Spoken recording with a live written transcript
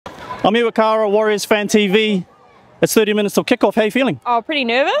I'm here with Kara, Warriors Fan TV. It's 30 minutes till kickoff. How are you feeling? Oh, pretty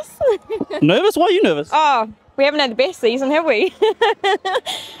nervous. Nervous? Why are you nervous? Oh, we haven't had the best season, have we?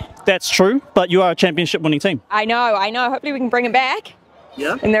 That's true, but you are a championship winning team. I know. Hopefully we can bring it back.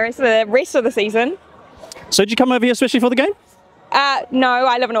 Yeah. In the rest of the season. So did you come over here especially for the game? No,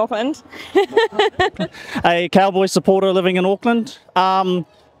 I live in Auckland. A Cowboys supporter living in Auckland. Going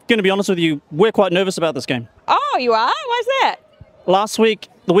to be honest with you, we're quite nervous about this game. Oh, you are? Why's that? Last week,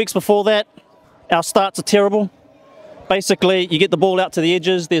 the weeks before that, our starts are terrible. Basically, you get the ball out to the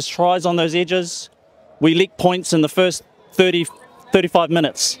edges, there's tries on those edges. We leak points in the first 35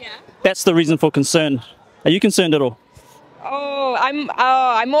 minutes. Yeah. That's the reason for concern. Are you concerned at all? Oh,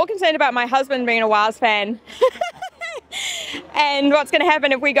 I'm more concerned about my husband being a Warriors fan. And what's going to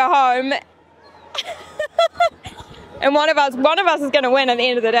happen if we go home and one of us is going to win at the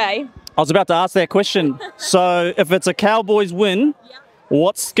end of the day. I was about to ask that question. So if it's a Cowboys win,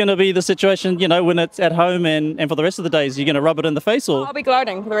 what's going to be the situation, you know, when it's at home and for the rest of the days? You're going to rub it in the face? Or? I'll be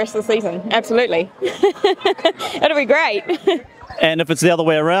gloating for the rest of the season, absolutely. It'll be great. And if it's the other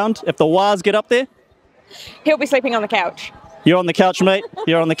way around, if the Warriors get up there? He'll be sleeping on the couch. You're on the couch, mate.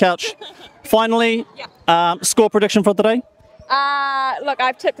 You're on the couch. Finally, score prediction for today? Look,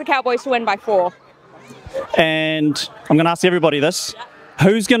 I've tipped the Cowboys to win by 4. And I'm going to ask everybody this.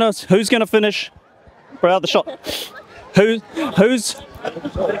 Who's gonna finish? Bro, the shot. Who's?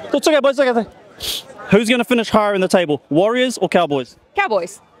 It's okay, boys. It's okay. Who's gonna finish higher in the table? Warriors or Cowboys?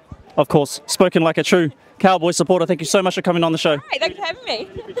 Cowboys. Of course. Spoken like a true Cowboys supporter. Thank you so much for coming on the show. Hey, thanks for having me.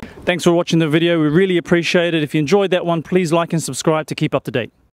 Thanks for watching the video. We really appreciate it. If you enjoyed that one, please like and subscribe to keep up to date.